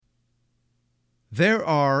There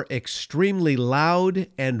are extremely loud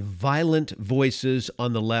and violent voices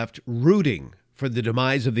on the left rooting for the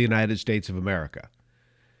demise of the United States of America.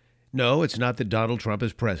 No, it's not that Donald Trump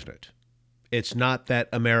is president. It's not that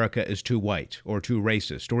America is too white or too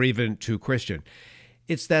racist or even too Christian.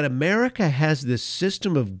 It's that America has this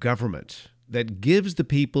system of government that gives the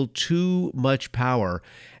people too much power,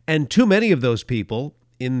 and too many of those people,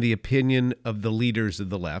 in the opinion of the leaders of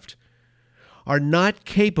the left, are not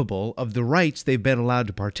capable of the rights they've been allowed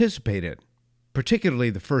to participate in,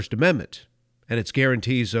 particularly the First Amendment and its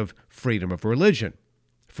guarantees of freedom of religion,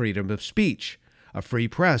 freedom of speech, a free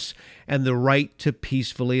press, and the right to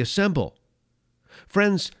peacefully assemble.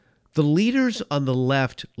 Friends, the leaders on the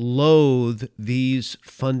left loathe these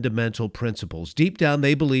fundamental principles. Deep down,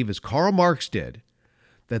 they believe, as Karl Marx did,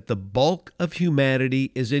 that the bulk of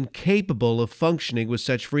humanity is incapable of functioning with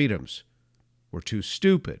such freedoms. We're too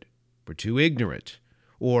stupid, we're too ignorant,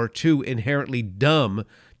 or too inherently dumb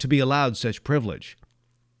to be allowed such privilege.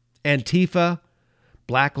 Antifa,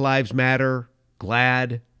 Black Lives Matter,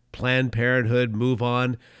 GLAAD, Planned Parenthood, Move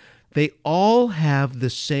On, they all have the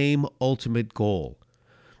same ultimate goal: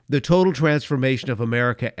 the total transformation of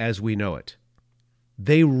America as we know it.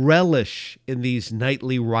 They relish in these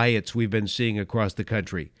nightly riots we've been seeing across the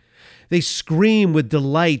country. They scream with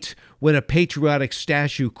delight when a patriotic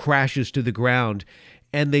statue crashes to the ground,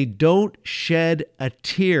 and they don't shed a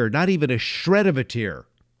tear, not even a shred of a tear,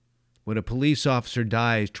 when a police officer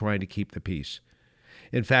dies trying to keep the peace.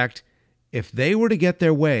 In fact, if they were to get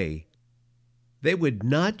their way, they would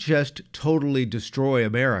not just totally destroy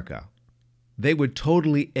America, they would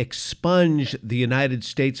totally expunge the United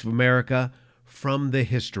States of America from the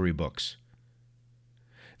history books.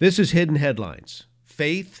 This is Hidden Headlines: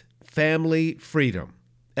 Faith, Family, Freedom,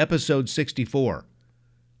 Episode 64.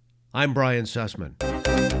 I'm Brian Sussman.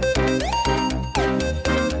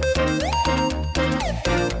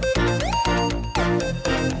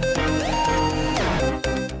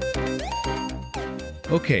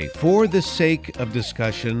 Okay, for the sake of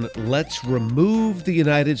discussion, let's remove the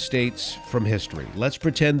United States from history. Let's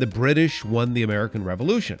pretend the British won the American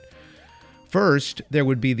Revolution. First, there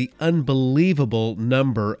would be the unbelievable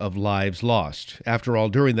number of lives lost. After all,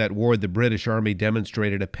 during that war, the British Army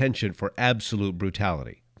demonstrated a penchant for absolute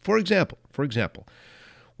brutality. For example,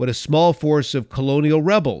 when a small force of colonial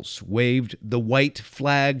rebels waved the white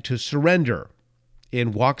flag to surrender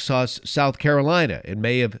in Waxhaw, South Carolina in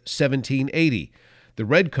May of 1780, the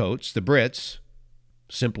Redcoats, the Brits,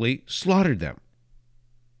 simply slaughtered them.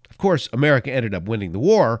 Of course, America ended up winning the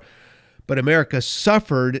war, but America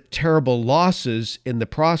suffered terrible losses in the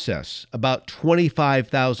process, about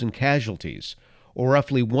 25,000 casualties, or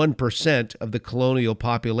roughly 1% of the colonial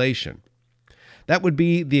population. That would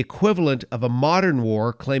be the equivalent of a modern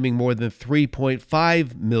war claiming more than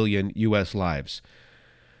 3.5 million U.S. lives.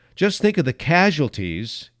 Just think of the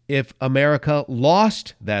casualties if America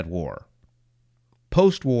lost that war.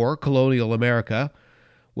 Post-war colonial America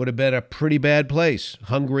would have been a pretty bad place: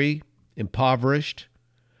 hungry, impoverished.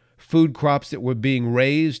 Food crops that were being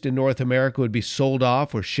raised in North America would be sold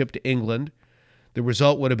off or shipped to England. The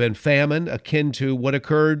result would have been famine akin to what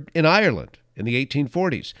occurred in Ireland in the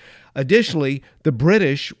 1840s. Additionally, the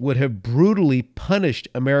British would have brutally punished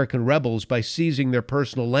American rebels by seizing their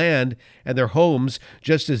personal land and their homes,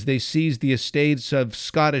 just as they seized the estates of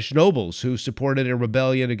Scottish nobles who supported a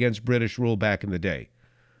rebellion against British rule back in the day.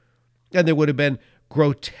 And there would have been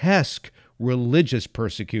grotesque religious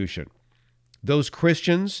persecution. Those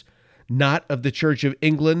Christians, not of the Church of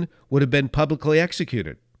England, would have been publicly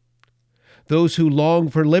executed. Those who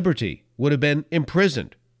longed for liberty would have been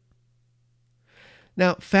imprisoned.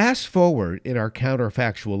 Now, fast forward in our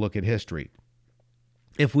counterfactual look at history.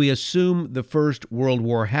 If we assume the First World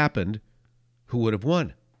War happened, who would have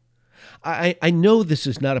won? I know this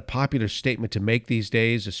is not a popular statement to make these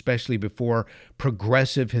days, especially before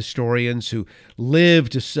progressive historians who live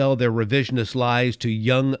to sell their revisionist lies to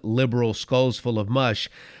young liberal skulls full of mush,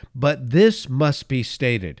 but this must be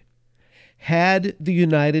stated. Had the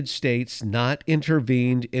United States not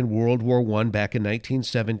intervened in World War I back in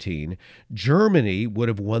 1917, Germany would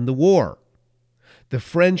have won the war. The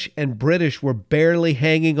French and British were barely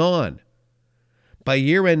hanging on. By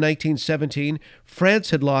year-end 1917, France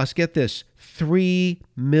had lost, get this, 3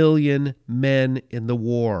 million men in the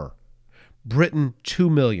war. Britain, 2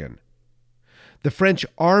 million. The French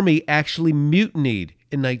army actually mutinied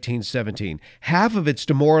in 1917. Half of its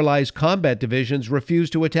demoralized combat divisions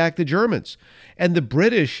refused to attack the Germans. And the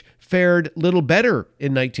British fared little better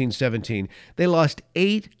in 1917. They lost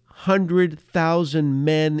 800,000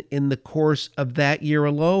 men in the course of that year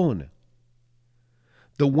alone.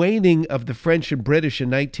 The waning of the French and British in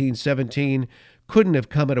 1917 couldn't have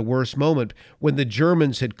come at a worse moment when the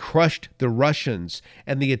Germans had crushed the Russians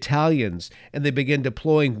and the Italians, and they began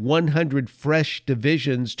deploying 100 fresh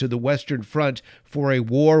divisions to the Western Front for a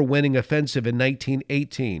war-winning offensive in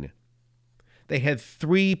 1918. They had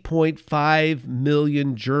 3.5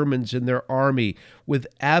 million Germans in their army with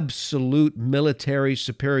absolute military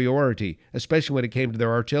superiority, especially when it came to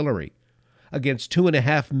their artillery, against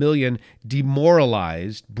 2.5 million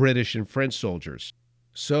demoralized British and French soldiers.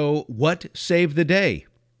 So what saved the day?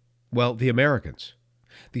 Well, the Americans.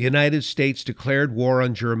 The United States declared war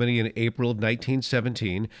on Germany in April of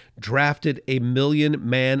 1917, drafted a 1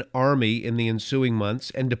 million-man army in the ensuing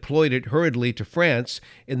months, and deployed it hurriedly to France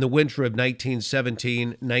in the winter of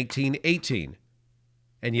 1917-1918.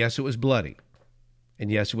 And yes, it was bloody.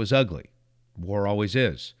 And yes, it was ugly. War always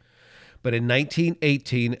is. But in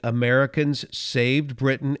 1918, Americans saved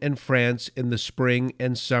Britain and France in the spring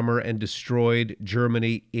and summer and destroyed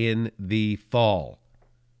Germany in the fall.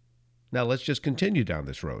 Now, let's just continue down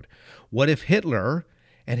this road. What if Hitler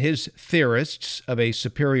and his theorists of a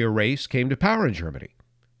superior race came to power in Germany?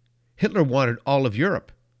 Hitler wanted all of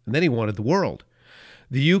Europe, and then he wanted the world.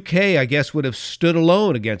 The UK, I guess, would have stood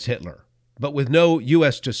alone against Hitler, but with no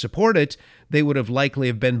U.S. to support it, they would have likely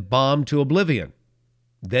have been bombed to oblivion.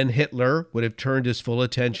 Then Hitler would have turned his full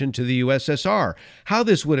attention to the USSR. How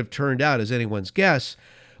this would have turned out is anyone's guess,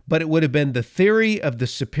 but it would have been the theory of the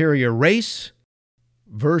superior race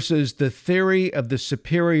versus the theory of the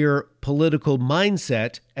superior political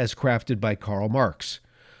mindset as crafted by Karl Marx.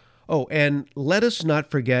 Oh, and let us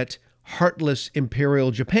not forget heartless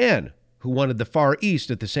Imperial Japan, who wanted the Far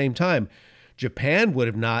East at the same time. Japan would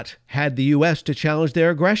have not had the U.S. to challenge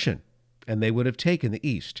their aggression, and they would have taken the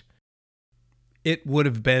East. It would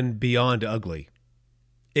have been beyond ugly.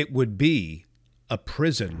 It would be a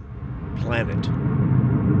prison planet.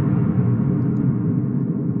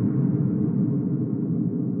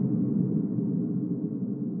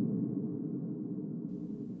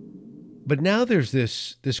 But now there's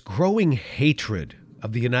this growing hatred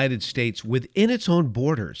of the United States within its own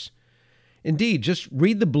borders. Indeed, just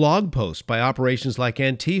read the blog posts by operations like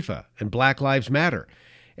Antifa and Black Lives Matter,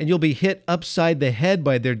 and you'll be hit upside the head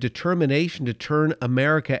by their determination to turn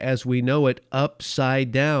America as we know it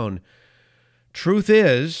upside down. Truth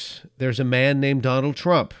is, there's a man named Donald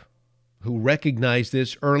Trump who recognized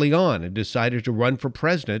this early on and decided to run for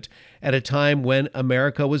president at a time when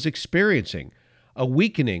America was experiencing a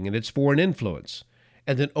weakening in its foreign influence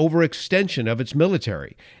and an overextension of its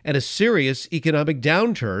military and a serious economic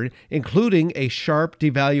downturn, including a sharp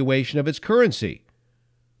devaluation of its currency.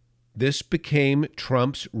 This became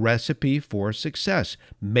Trump's recipe for success: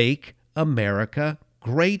 make America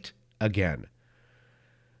great again.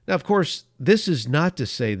 Now, of course, this is not to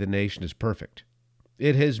say the nation is perfect.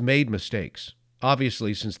 It has made mistakes.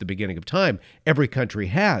 Obviously, since the beginning of time, every country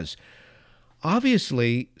has.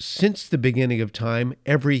 Obviously, since the beginning of time,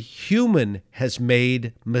 every human has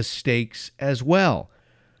made mistakes as well.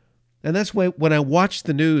 And that's why when I watch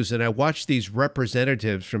the news and I watch these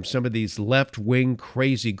representatives from some of these left-wing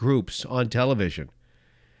crazy groups on television,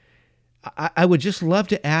 I would just love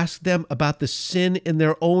to ask them about the sin in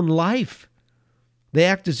their own life. They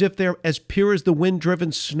act as if they're as pure as the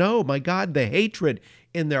wind-driven snow. My God, the hatred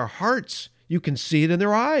in their hearts, you can see it in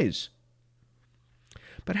their eyes.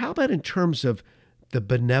 But how about in terms of the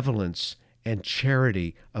benevolence and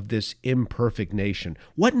charity of this imperfect nation?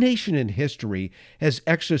 What nation in history has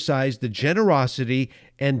exercised the generosity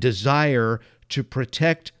and desire to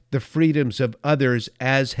protect the freedoms of others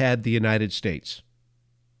as had the United States?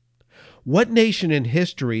 What nation in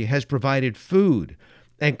history has provided food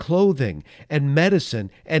and clothing and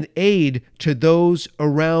medicine and aid to those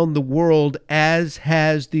around the world as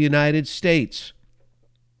has the United States?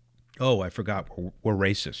 Oh, I forgot, we're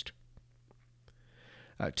racist.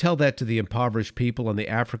 Tell that to the impoverished people on the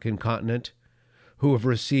African continent who have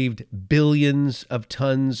received billions of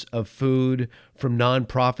tons of food from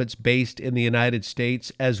nonprofits based in the United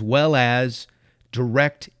States, as well as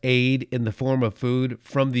direct aid in the form of food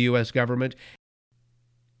from the U.S. government.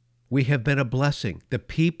 We have been a blessing. The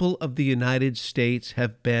people of the United States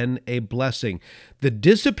have been a blessing. The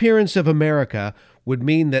disappearance of America would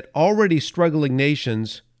mean that already struggling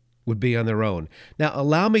nations would be on their own. Now,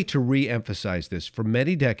 allow me to re-emphasize this. For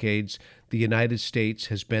many decades, the United States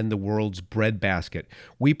has been the world's breadbasket.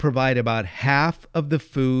 We provide about half of the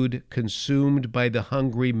food consumed by the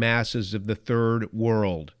hungry masses of the third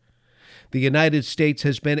world. The United States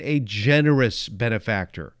has been a generous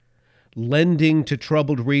benefactor, lending to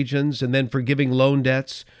troubled regions and then forgiving loan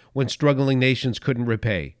debts when struggling nations couldn't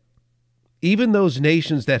repay. Even those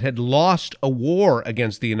nations that had lost a war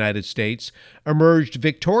against the United States emerged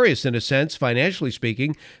victorious, in a sense, financially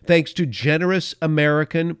speaking, thanks to generous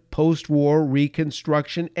American post-war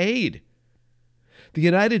Reconstruction aid. The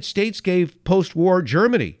United States gave post-war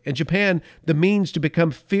Germany and Japan the means to become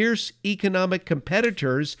fierce economic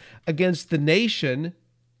competitors against the nation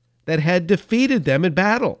that had defeated them in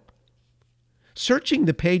battle. Searching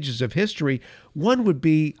the pages of history, one would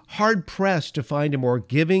be hard-pressed to find a more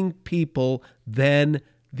giving people than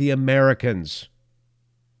the Americans.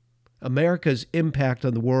 America's impact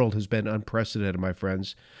on the world has been unprecedented, my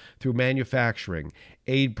friends, through manufacturing,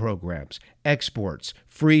 aid programs, exports,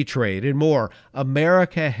 free trade, and more.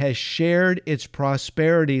 America has shared its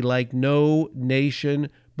prosperity like no nation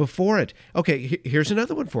before it. Okay, here's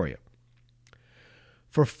another one for you.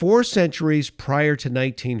 For 4 centuries prior to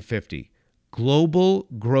 1950, global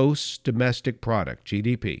gross domestic product,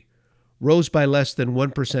 GDP, rose by less than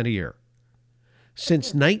 1% a year.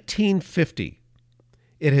 Since 1950,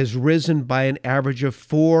 it has risen by an average of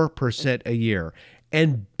 4% a year,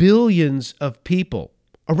 and billions of people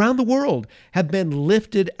around the world have been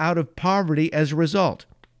lifted out of poverty as a result.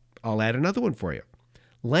 I'll add another one for you.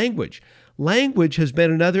 Language. Language has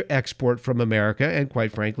been another export from America and,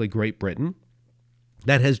 quite frankly, Great Britain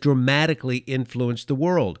that has dramatically influenced the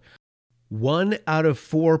world. 1 out of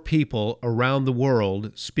 4 people around the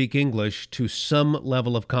world speak English to some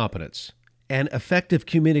level of competence, and effective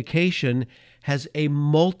communication has a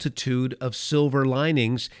multitude of silver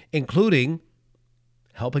linings, including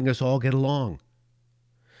helping us all get along.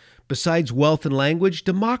 Besides wealth and language,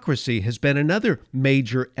 democracy has been another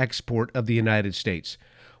major export of the United States.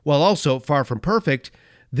 While also far from perfect,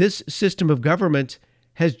 this system of government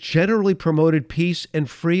has generally promoted peace and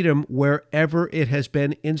freedom wherever it has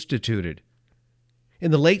been instituted.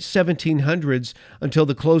 In the late 1700s until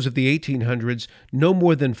the close of the 1800s, no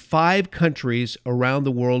more than 5 countries around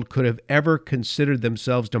the world could have ever considered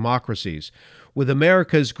themselves democracies. With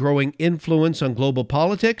America's growing influence on global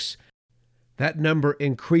politics, that number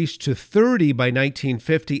increased to 30 by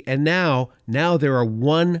 1950, and now there are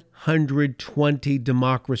 120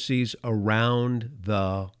 democracies around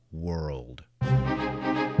the world.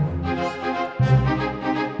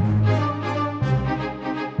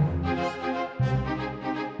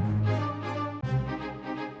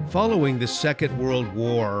 Following the Second World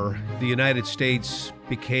War, the United States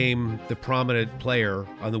became the prominent player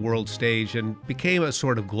on the world stage and became a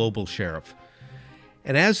sort of global sheriff.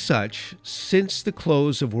 And as such, since the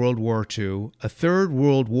close of World War II, a third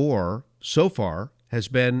world war so far has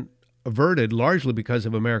been averted largely because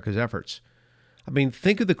of America's efforts. I mean,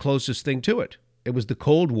 think of the closest thing to it. It was the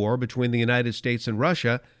Cold War between the United States and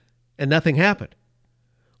Russia, and nothing happened.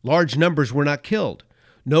 Large numbers were not killed.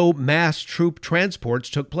 No mass troop transports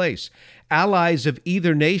took place. Allies of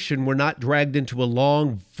either nation were not dragged into a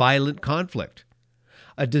long, violent conflict.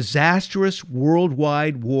 A disastrous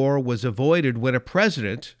worldwide war was avoided when a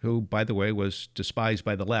president, who, by the way, was despised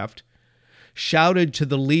by the left, shouted to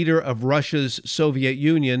the leader of Russia's Soviet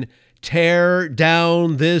Union, "Tear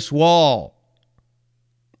down this wall."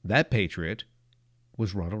 That patriot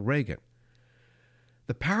was Ronald Reagan.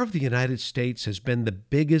 The power of the United States has been the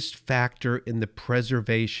biggest factor in the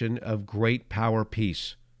preservation of great power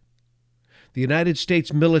peace. The United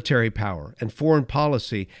States military power and foreign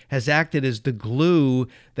policy has acted as the glue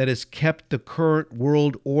that has kept the current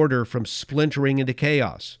world order from splintering into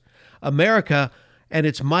chaos. America and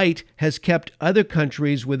its might has kept other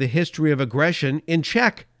countries with a history of aggression in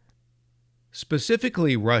check.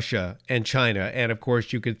 Specifically Russia and China, and of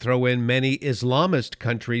course you could throw in many Islamist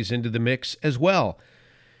countries into the mix as well.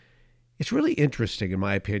 It's really interesting, in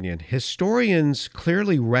my opinion. Historians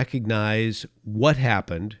clearly recognize what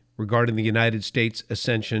happened regarding the United States'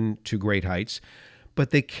 ascension to great heights,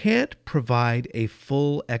 but they can't provide a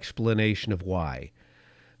full explanation of why.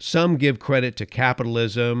 Some give credit to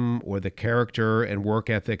capitalism or the character and work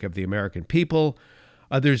ethic of the American people.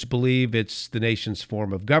 Others believe it's the nation's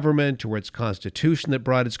form of government or its constitution that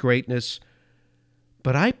brought its greatness.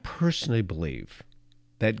 But I personally believe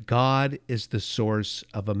that God is the source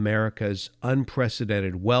of America's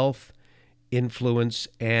unprecedented wealth, influence,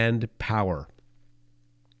 and power.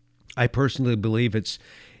 I personally believe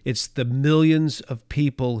it's the millions of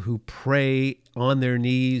people who pray on their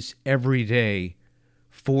knees every day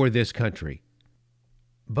for this country.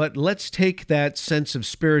 But let's take that sense of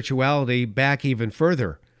spirituality back even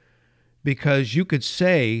further, because you could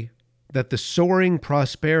say that the soaring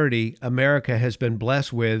prosperity America has been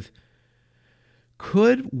blessed with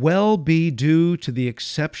could well be due to the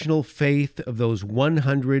exceptional faith of those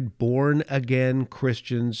 100 born-again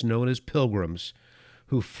Christians known as pilgrims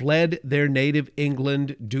who fled their native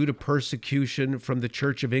England due to persecution from the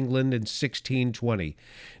Church of England in 1620.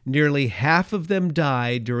 Nearly half of them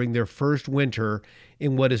died during their first winter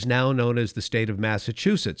in what is now known as the state of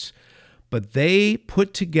Massachusetts. But they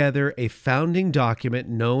put together a founding document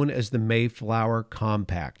known as the Mayflower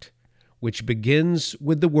Compact, which begins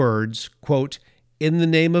with the words, quote, "In the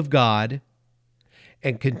name of God,"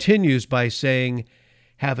 and continues by saying,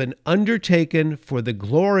 "Having undertaken for the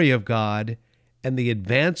glory of God and the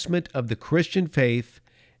advancement of the Christian faith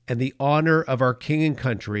and the honor of our king and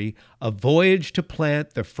country, a voyage to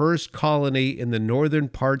plant the first colony in the northern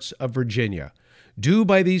parts of Virginia, do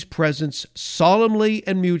by these presents solemnly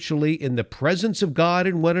and mutually in the presence of God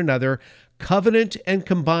and one another, covenant and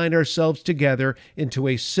combine ourselves together into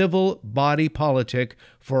a civil body politic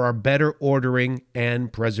for our better ordering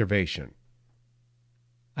and preservation."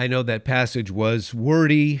 I know that passage was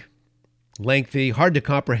wordy, lengthy, hard to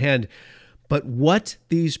comprehend, but what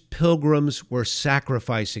these pilgrims were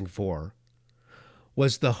sacrificing for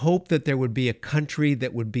was the hope that there would be a country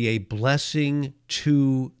that would be a blessing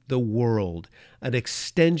to the world, an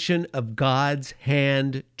extension of God's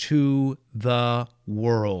hand to the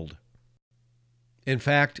world. In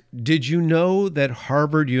fact, did you know that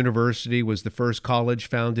Harvard University was the first college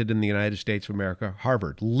founded in the United States of America?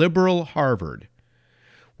 Harvard, liberal Harvard,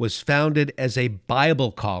 was founded as a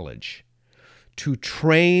Bible college to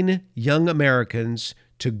train young Americans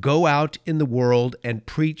to go out in the world and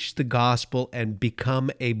preach the gospel and become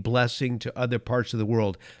a blessing to other parts of the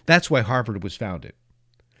world. That's why Harvard was founded.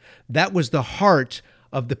 That was the heart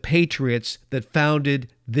of the patriots that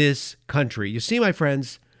founded this country. You see, my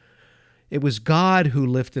friends, it was God who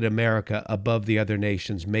lifted America above the other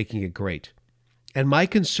nations, making it great. And my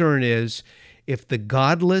concern is, if the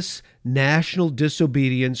godless national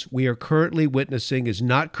disobedience we are currently witnessing is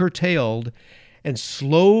not curtailed and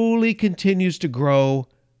slowly continues to grow,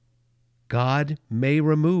 God may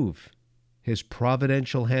remove his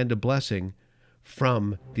providential hand of blessing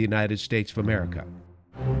from the United States of America.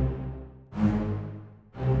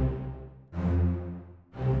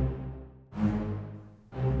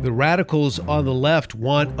 The radicals on the left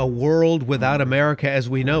want a world without America as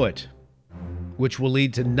we know it, which will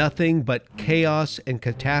lead to nothing but chaos and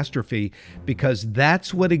catastrophe, because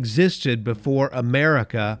that's what existed before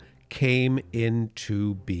America came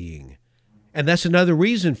into being. And that's another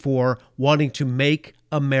reason for wanting to make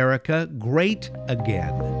America great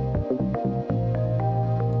again.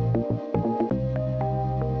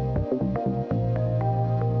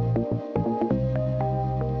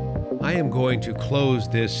 I am going to close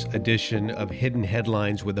this edition of Hidden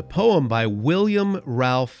Headlines with a poem by William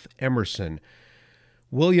Ralph Emerson.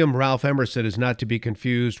 William Ralph Emerson is not to be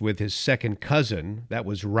confused with his second cousin. That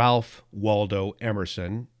was Ralph Waldo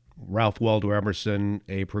Emerson. Ralph Waldo Emerson,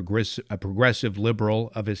 a progressive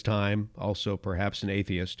liberal of his time, also perhaps an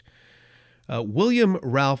atheist. William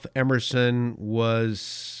Ralph Emerson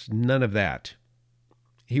was none of that.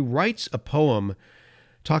 He writes a poem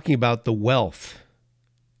talking about the wealth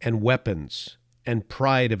and weapons and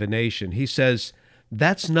pride of a nation. He says,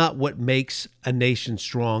 that's not what makes a nation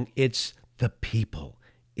strong. It's the people.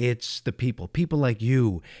 It's the people. People like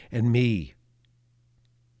you and me.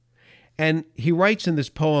 And he writes in this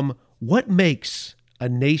poem, what makes a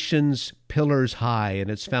nation's pillars high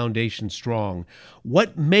and its foundation strong?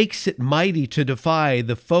 What makes it mighty to defy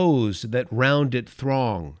the foes that round it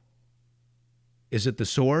throng? Is it the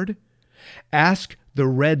sword? Ask the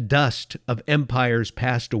red dust of empires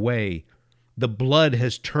passed away. The blood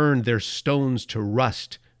has turned their stones to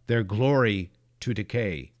rust, their glory to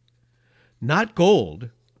decay. Not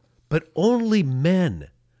gold, but only men,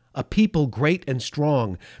 a people great and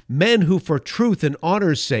strong, men who for truth and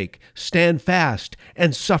honor's sake stand fast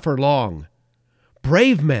and suffer long.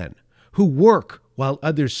 Brave men who work while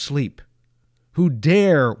others sleep, who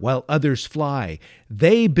dare while others fly.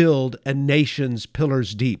 They build a nation's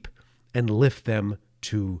pillars deep and lift them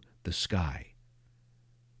to the sky.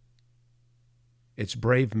 It's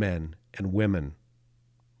brave men and women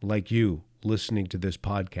like you listening to this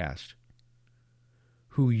podcast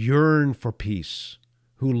who yearn for peace,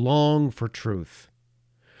 who long for truth,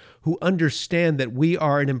 who understand that we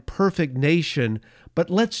are an imperfect nation, but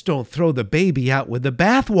let's don't throw the baby out with the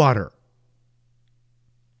bathwater.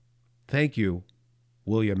 Thank you,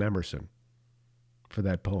 William Emerson, for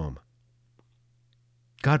that poem.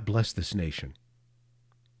 God bless this nation,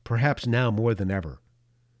 perhaps now more than ever.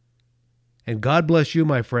 And God bless you,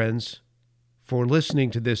 my friends, for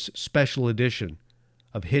listening to this special edition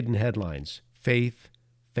of Hidden Headlines, Faith,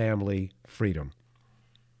 Family, Freedom.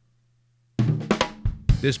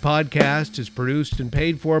 This podcast is produced and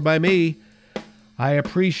paid for by me. I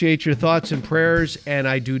appreciate your thoughts and prayers, and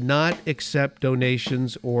I do not accept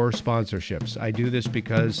donations or sponsorships. I do this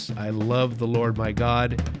because I love the Lord my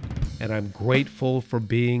God, and I'm grateful for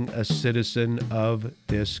being a citizen of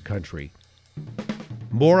this country.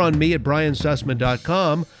 More on me at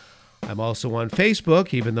briansussman.com. I'm also on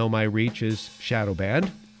Facebook, even though my reach is shadow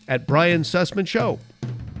banned, at Brian Sussman Show.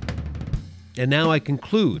 And now I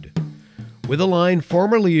conclude with a line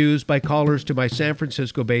formerly used by callers to my San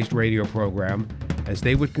Francisco-based radio program as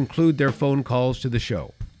they would conclude their phone calls to the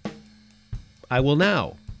show. I will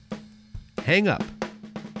now hang up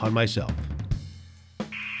on myself.